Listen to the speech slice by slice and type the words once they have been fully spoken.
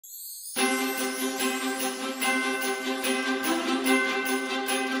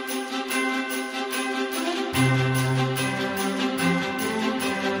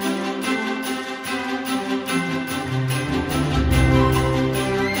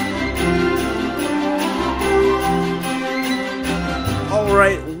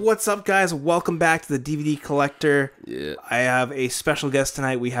right, what's up, guys? Welcome back to the DVD Collector. Yeah. I have a special guest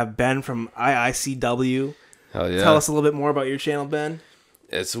tonight. We have Ben from IICW. Hell yeah. Tell us a little bit more about your channel, Ben.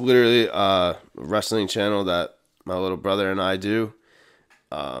 It's literally a wrestling channel that my little brother and I do.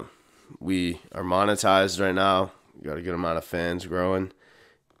 We are monetized right now. We got a good amount of fans growing.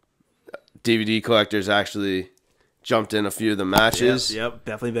 DVD Collector's actually jumped in a few of the matches. Yep,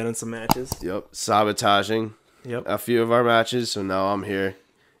 definitely been in some matches. Yep, sabotaging a few of our matches. So now I'm here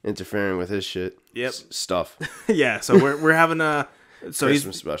interfering with his shit. Yep. Stuff. Yeah, so we're having a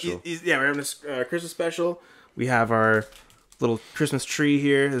Christmas special. We're having a Christmas special. We have our little Christmas tree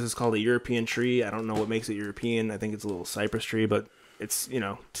here. This is called a European tree. I don't know what makes it European. I think it's a little cypress tree, but it's,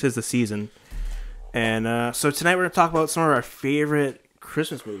 'tis the season. And so tonight we're going to talk about some of our favorite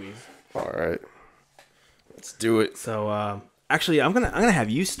Christmas movies. All right. Let's do it. So actually I'm going to have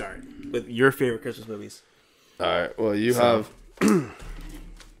you start with your favorite Christmas movies. All right. Well, you have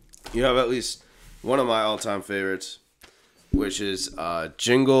at least one of my all-time favorites, which is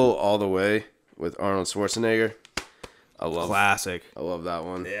Jingle All the Way with Arnold Schwarzenegger. Classic. I love that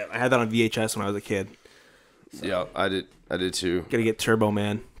one. Yeah, I had that on VHS when I was a kid. So. Yeah, I did too. Gotta get Turbo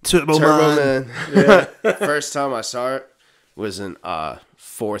Man. Turbo Man. Yeah. First time I saw it was in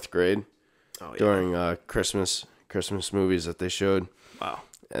fourth grade during Christmas movies that they showed. Wow.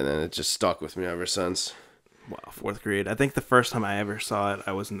 And then it just stuck with me ever since. Wow, fourth grade. I think the first time I ever saw it,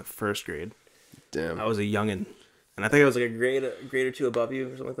 I was in the first grade. Damn. I was a youngin'. And I think I was like a grade or two above you or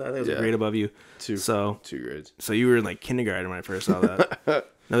something like that. I think it was a grade above you. Two grades. So you were in like kindergarten when I first saw that.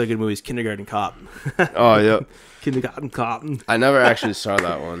 Another good movie is Kindergarten Cop. Oh, yeah. Kindergarten Cop. I never actually saw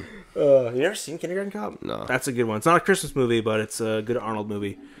that one. You never seen Kindergarten Cop? No. That's a good one. It's not a Christmas movie, but it's a good Arnold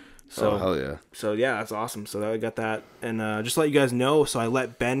movie. So, hell yeah. So yeah, that's awesome. So I got that. And just to let you guys know, so I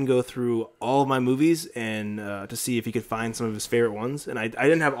let Ben go through all of my movies and to see if he could find some of his favorite ones. And I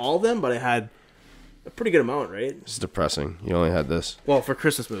didn't have all of them, but I had a pretty good amount, right? It's depressing. You only had this. Well, for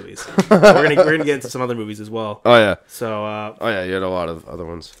Christmas movies. we're gonna get into some other movies as well. Oh yeah. So you had a lot of other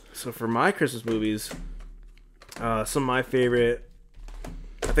ones. So for my Christmas movies, some of my favorite,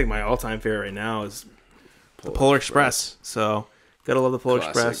 I think my all-time favorite right now is the Polar Express. So gotta love the Polar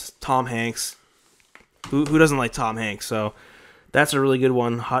Express. Tom Hanks. Who doesn't like Tom Hanks? So that's a really good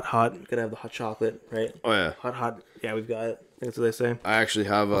one. Hot. Gotta have the hot chocolate, right? Oh yeah. Hot. Yeah, we've got it. That's what they say. I actually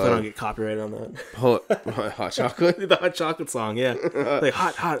have I don't get copyrighted on that. Hot chocolate? The hot chocolate song, yeah. Like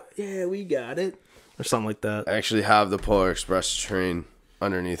hot. Yeah, we got it. Or something like that. I actually have the Polar Express train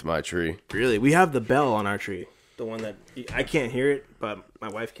underneath my tree. Really? We have the bell on our tree. The one that I can't hear it, but my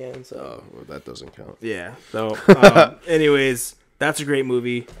wife can. So. Oh, well, that doesn't count. Yeah. So, anyways, that's a great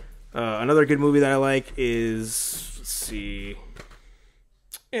movie. Another good movie that I like is, let's see.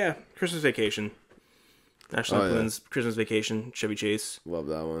 Yeah, Christmas Vacation. National Lampoon's Christmas Vacation, Chevy Chase. Love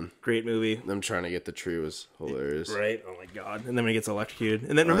that one. Great movie. Them trying to get the tree was hilarious. Right? Oh my god. And then when he gets electrocuted.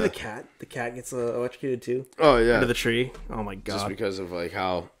 And then remember the cat? The cat gets electrocuted too? Oh yeah. Under the tree. Oh my god. Just because of like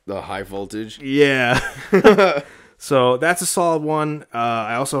how the high voltage. Yeah. So that's a solid one.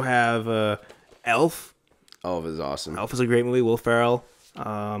 I also have Elf. Elf is awesome. Elf is a great movie. Will Ferrell.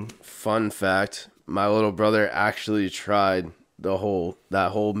 Fun fact, my little brother actually tried that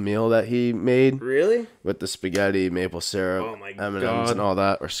whole meal that he made. Really? With the spaghetti, maple syrup, oh my M&Ms God. and all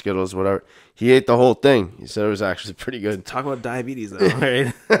that, or Skittles, whatever. He ate the whole thing. He said it was actually pretty good. Talk about diabetes though,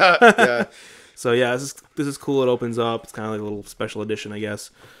 right? Yeah. So yeah, this is cool. It opens up. It's kind of like a little special edition, I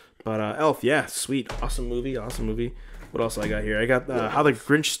guess. But Elf, yeah, sweet, awesome movie. What else I got here? I got How the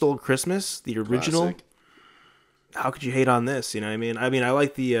Grinch Stole Christmas, the original. Classic. How could you hate on this? You know what I mean? I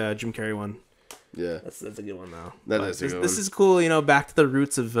like the Jim Carrey one. Yeah, that's a good one though. This is cool. Back to the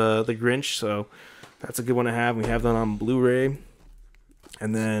roots of the Grinch. So that's a good one to have. We have that on Blu-ray,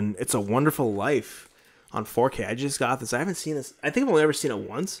 and then It's a Wonderful Life on 4K. I just got this. I haven't seen this. I think I've only ever seen it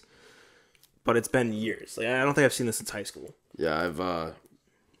once, but it's been years. Like I don't think I've seen this since high school. Yeah, I've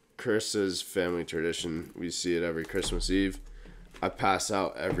Chris's family tradition. We see it every Christmas Eve. I pass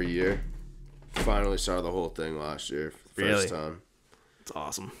out every year. Finally saw the whole thing last year for the first time. It's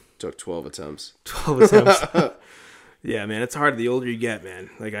awesome. Took 12 attempts. 12 attempts. Yeah, man, it's hard the older you get, man.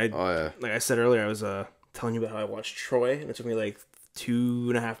 Like I said earlier, I was telling you about how I watched Troy, and it took me like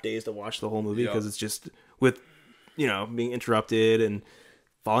 2.5 days to watch the whole movie because it's just with being interrupted and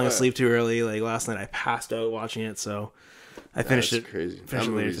falling asleep too early. Like last night, I passed out watching it, so I finished it. Crazy. Finished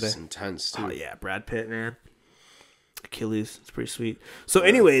it later today. It's intense too. Oh yeah, Brad Pitt, man. Achilles, it's pretty sweet. So,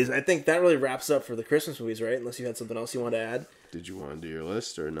 anyways, I think that really wraps up for the Christmas movies, right? Unless you had something else you want to add. Did you want to do your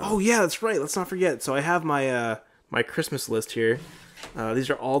list or no? Oh yeah, that's right. Let's not forget. So I have my my Christmas list here. These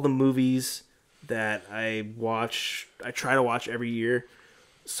are all the movies that I watch. I try to watch every year.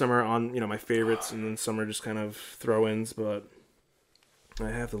 some are on, my favorites, and then some are just kind of throw-ins, but I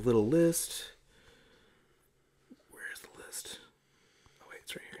have the little list. Where's the list? Oh, wait,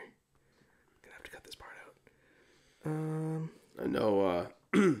 it's right here. I'm gonna have to cut this part out. I know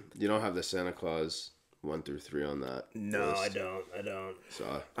you don't have the Santa Claus 1 through 3 on that. No, list. I don't.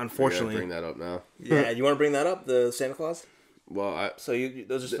 So unfortunately, bring that up now. Yeah, you want to bring that up, the Santa Claus? Well, so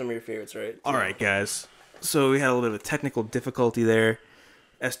those are some of your favorites, right? All right, guys. So we had a little bit of a technical difficulty there.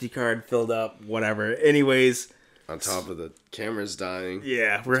 SD card filled up, whatever. Anyways, on top of the cameras dying.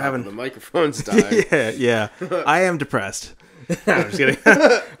 Yeah, we're having the microphones dying. yeah. I am depressed. No, I'm just kidding.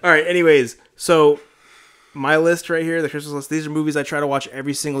 All right. Anyways, so my list right here, the Christmas list. These are movies I try to watch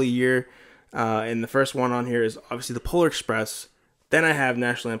every single year. And the first one on here is obviously The Polar Express. Then I have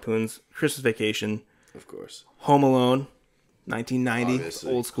National Lampoon's Christmas Vacation. Of course. Home Alone, 1990,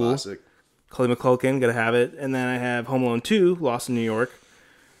 Obviously, old school. Classic. Macaulay Culkin, gotta have it. And then I have Home Alone 2, Lost in New York.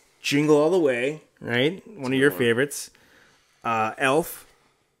 Jingle All the Way, right? One of your favorites. Elf.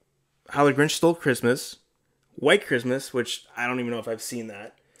 How the Grinch Stole Christmas. White Christmas, which I don't even know if I've seen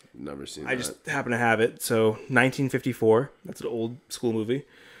that. Never seen that. I just happen to have it. So 1954. That's an old school movie.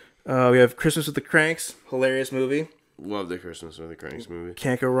 We have Christmas with the Cranks. Hilarious movie. Love the Christmas with the Cranks movie.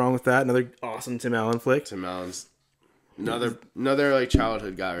 Can't go wrong with that. Another awesome Tim Allen flick. Tim Allen's another like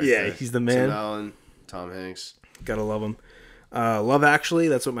childhood guy right there. Yeah, he's the man. Tim Allen, Tom Hanks. Gotta love him. Love Actually.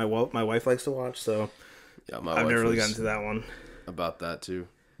 That's what my wife likes to watch. So yeah, my I've wife never really gotten to that one. About that too.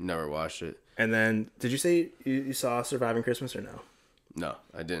 Never watched it. And then, did you say you saw Surviving Christmas or no? No,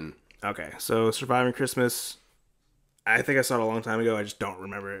 I didn't. Okay, so Surviving Christmas, I think I saw it a long time ago. I just don't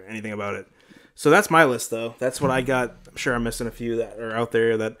remember anything about it. So that's my list, though. That's what I got. I'm sure I'm missing a few that are out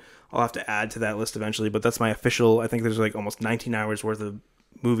there that I'll have to add to that list eventually. But that's my official. I think there's like almost 19 hours worth of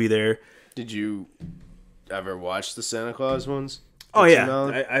movie there. Did you ever watch the Santa Claus ones? Oh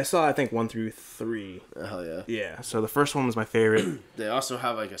yeah, I saw I think 1 through 3. Hell yeah. Yeah. So the first one was my favorite. They also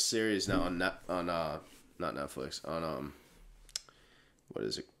have like a series now on not Netflix, on what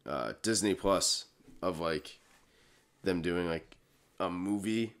is it? Disney Plus, of like them doing like a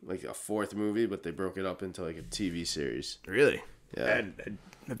movie, like a fourth movie, but they broke it up into like a TV series. Really? Yeah. I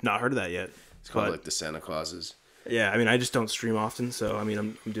have not heard of that yet. It's called like the Santa Clauses. Yeah, I mean, I just don't stream often, so I mean,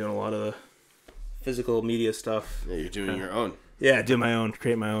 I'm doing a lot of the physical media stuff. Yeah, you're doing your own. Yeah, do my own,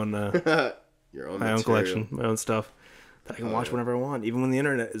 create my own, your own, my own collection, my own stuff that I can watch whenever I want, even when the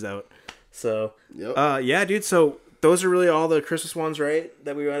internet is out. So, yep. Yeah, dude. So those are really all the Christmas ones, right?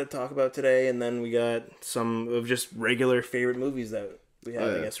 That we wanted to talk about today, and then we got some of just regular favorite movies that we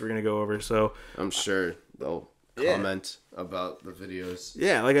have. I guess we're gonna go over. So I'm sure they'll comment about the videos.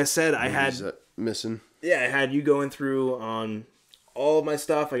 Yeah, like I said, I had missing. Yeah, I had you going through on all of my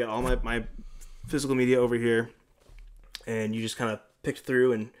stuff. I got all my physical media over here, and you just kind of picked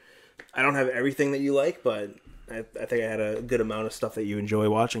through. And I don't have everything that you like, but I think I had a good amount of stuff that you enjoy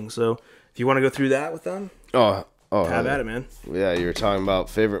watching. So if you want to go through that with them, have at it, man. Yeah, you were talking about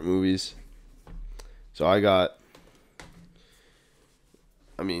favorite movies. So I got,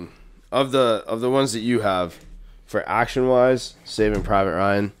 I mean, of the ones that you have, for action wise, Saving Private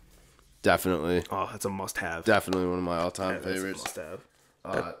Ryan, definitely. Oh, that's a must have. Definitely one of my all time favorites. Must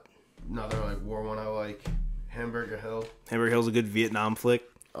have. Another like war one I like, Hamburger Hill. Hamburger Hill's a good Vietnam flick.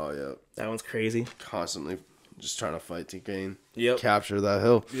 Oh yeah, that one's crazy. Constantly just trying to fight to capture that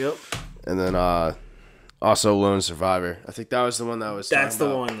hill. Yep. And then also Lone Survivor. I think that was the one that was. That's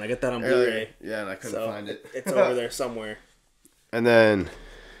the one. I got that on Blu-ray. Yeah, and I couldn't find it. It's over there somewhere. And then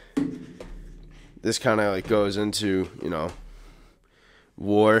this kind of like goes into,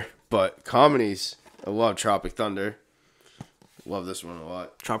 war, but comedies. I love Tropic Thunder. Love this one a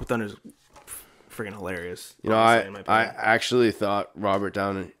lot. Tropic Thunder's freaking hilarious. I actually thought Robert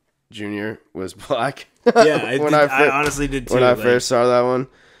Downey Jr. was black. Yeah, I honestly did too. When I first saw that one.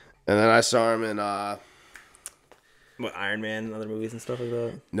 And then I saw him in what, Iron Man and other movies and stuff like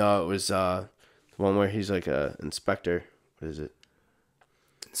that? No, it was the one where he's like a inspector. What is it?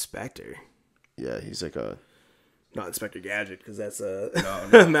 Inspector? Yeah, he's like a... Not Inspector Gadget, because that's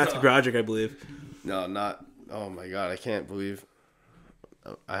no, Matthew Broderick, I believe. No, not... Oh my god, I can't believe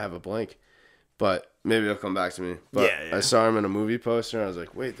I have a blank. But maybe it'll come back to me. But yeah. I saw him in a movie poster, and I was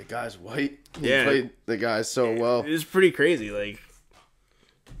like, wait, the guy's white? He played the guy so well. It was pretty crazy, like...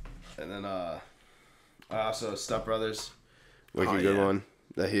 And then I also Step Brothers, wicked good one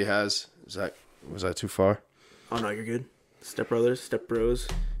that he has. Was that too far? Oh no, you're good. Step Brothers, Step Bros.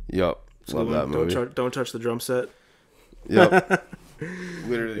 Yup, love that movie. Don't touch the drum set. Yup,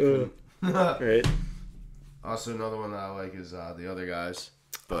 literally. Right. Also, another one that I like is The Other Guys.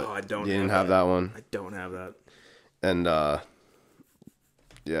 But I don't. You didn't have that one. I don't have that. And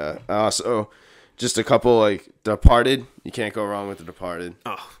Yeah. Also, just a couple like Departed. You can't go wrong with The Departed.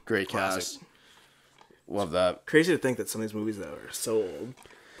 Oh, great classic. cast. Love that. Crazy to think that some of these movies that are so old.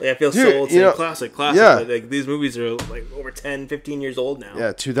 Like, I feel so old saying classic. Yeah. But like these movies are like over 10, 15 years old now.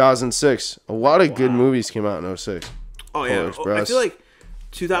 Yeah, 2006. A lot of good movies came out in 06. Oh yeah, I feel like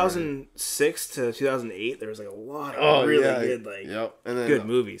 2006 to 2008 there was like a lot of really good and then, good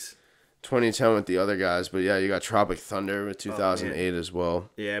movies. 2010 with the other guys, but yeah, you got Tropic Thunder with 2008 as well.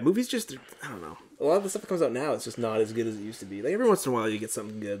 Yeah, movies just, I don't know. A lot of the stuff that comes out now, it's just not as good as it used to be. Like every once in a while you get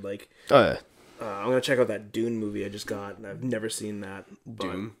something good. Like I'm gonna check out that Dune movie I just got. I've never seen that.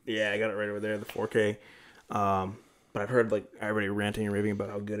 Dune? Yeah, I got it right over there, the 4K. But I've heard like everybody ranting and raving about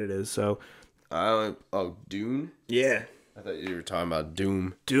how good it is. So, Dune? Yeah. I thought you were talking about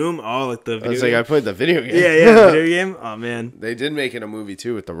Doom. Doom? Oh, like the video game? I was like, I played the video game. Yeah, the video game? Oh, man. They did make it a movie,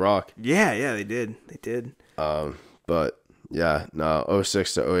 too, with The Rock. Yeah, they did. They did. But, yeah, no,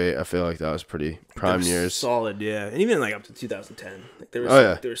 06 to 08, I feel like that was pretty prime years. Solid, yeah. And even, like, up to 2010. Like,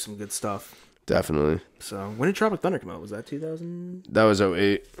 there was some good stuff. Definitely. So, when did Tropic Thunder come out? Was that 2000? That was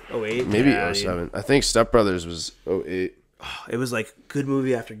 08. 08? Maybe 07. I think Step Brothers was 08. It was, like, good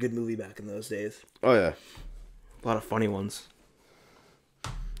movie after good movie back in those days. Oh, yeah. A lot of funny ones.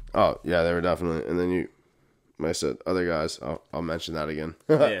 Oh, yeah, they were definitely. And then like I said, other guys, I'll mention that again.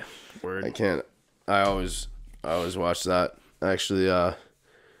 Yeah, word. I can't. I always watch that. I actually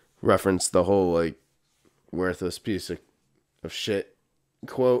reference the whole, like, worthless piece of shit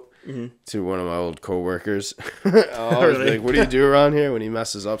quote to one of my old coworkers. I always be like, what do you do around here when he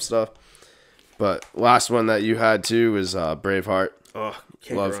messes up stuff? But last one that you had, too, was Braveheart. Oh,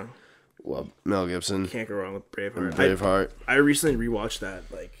 can't go wrong. Well, Mel Gibson. Can't go wrong with Braveheart. I recently rewatched that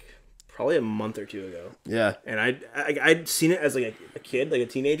like probably a month or two ago. Yeah. And I'd seen it as like a kid, like a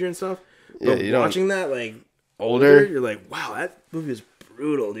teenager and stuff. But watching that like older, you're like, wow, that movie was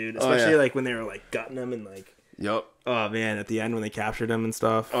brutal, dude. Especially like when they were like gutting him and like. Yep. Oh man, at the end when they captured him and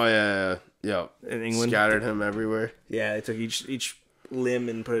stuff. Oh yeah. In England, scattered him everywhere. Yeah, they took each limb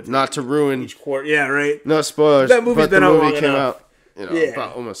and put it. Not to ruin each quarter. Yeah, right. No spoilers. That movie's been out long enough.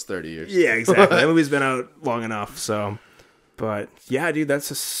 About almost 30 years. Yeah, exactly. That movie's been out long enough, so. But, yeah, dude,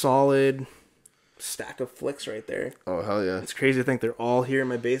 that's a solid stack of flicks right there. Oh, hell yeah. It's crazy to think they're all here in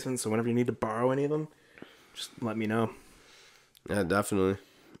my basement, so whenever you need to borrow any of them, just let me know. Yeah, definitely.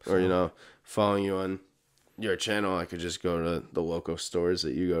 Or, following you on your channel, I could just go to the local stores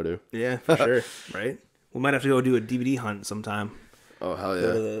that you go to. Yeah, for sure, right? We might have to go do a DVD hunt sometime. Oh, hell yeah.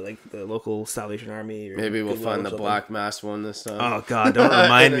 Go to the local Salvation Army. Or maybe we'll find the Black Mass one this time. Oh, God, don't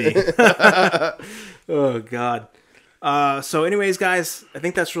remind me. Oh, God. So anyways, guys, I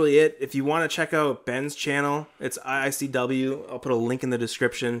think that's really it. If you want to check out Ben's channel, it's IICW. I'll put a link in the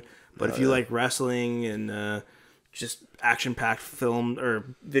description. But if you like wrestling and just action-packed film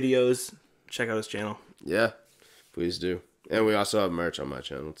or videos, check out his channel. Yeah, please do. And we also have merch on my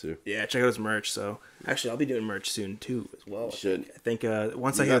channel, too. Yeah, check out his merch. So, actually, I'll be doing merch soon, too, as well. You should. I think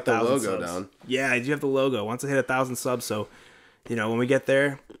once I hit 1,000 subs. You got the logo down. Yeah, I do have the logo. Once I hit 1,000 subs, so, when we get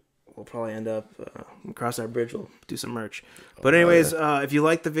there, we'll probably end up, cross our bridge, we'll do some merch. But anyways, if you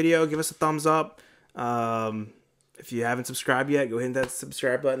like the video, give us a thumbs up. If you haven't subscribed yet, go hit that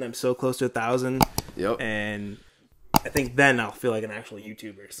subscribe button. I'm so close to 1,000. Yep. And I think then I'll feel like an actual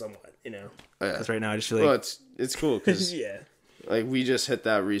YouTuber somewhat, Because right now I just feel like... Well, it's cool because... yeah. Like, we just hit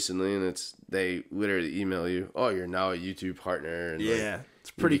that recently, and they literally email you, oh, you're now a YouTube partner. And it's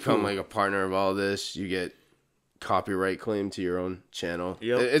pretty cool. You become, like, a partner of all this. You get copyright claim to your own channel.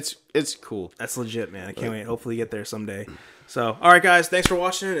 Yep. It's cool. That's legit, man. I can't wait. Hopefully get there someday. So, all right, guys. Thanks for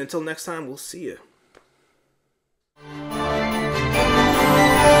watching. Until next time, we'll see you.